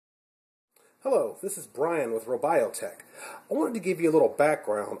Hello, this is Brian with Robiotech. I wanted to give you a little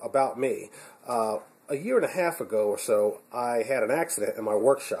background about me. A year and a half ago or so, I had an accident in my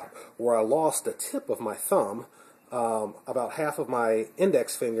workshop where I lost the tip of my thumb, about half of my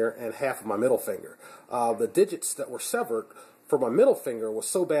index finger and half of my middle finger. The digits that were severed for my middle finger was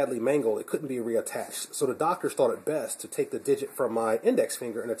so badly mangled it couldn't be reattached. So the doctors thought it best to take the digit from my index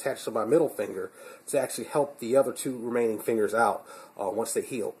finger and attach it to my middle finger to actually help the other two remaining fingers out once they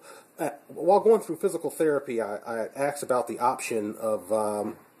healed. While going through physical therapy, I asked about the option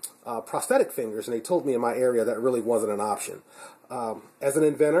of prosthetic fingers, and they told me in my area that really wasn't an option. As an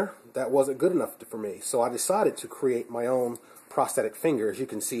inventor, that wasn't good enough for me, so I decided to create my own prosthetic finger, as you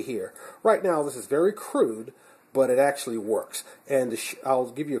can see here. Right now, this is very crude, but it actually works. And I'll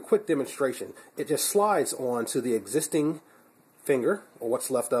give you a quick demonstration. It just slides onto the existing finger, or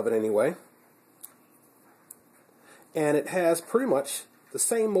what's left of it anyway, and it has pretty much the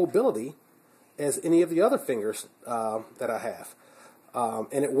same mobility as any of the other fingers that I have.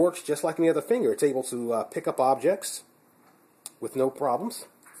 And it works just like any other finger. It's able to pick up objects with no problems.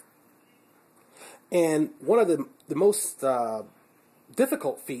 And one of the most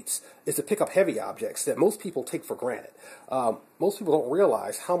difficult feats is to pick up heavy objects that most people take for granted. Most people don't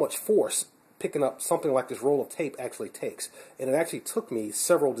realize how much force picking up something like this roll of tape actually takes. And it actually took me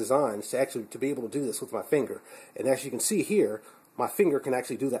several designs to be able to do this with my finger. And as you can see here, my finger can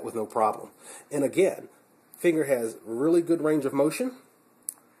actually do that with no problem. And again, finger has really good range of motion,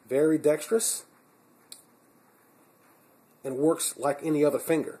 very dexterous, and works like any other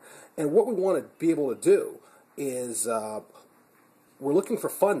finger. And what we want to be able to do is we're looking for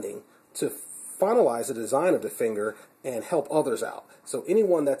funding to finalize the design of the finger and help others out. So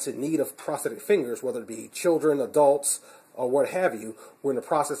anyone that's in need of prosthetic fingers, whether it be children, adults, or what have you, we're in the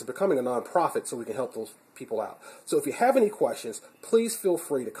process of becoming a nonprofit so we can help those people out. So if you have any questions, please feel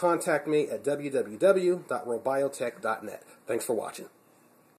free to contact me at www.robiotech.net. Thanks for watching.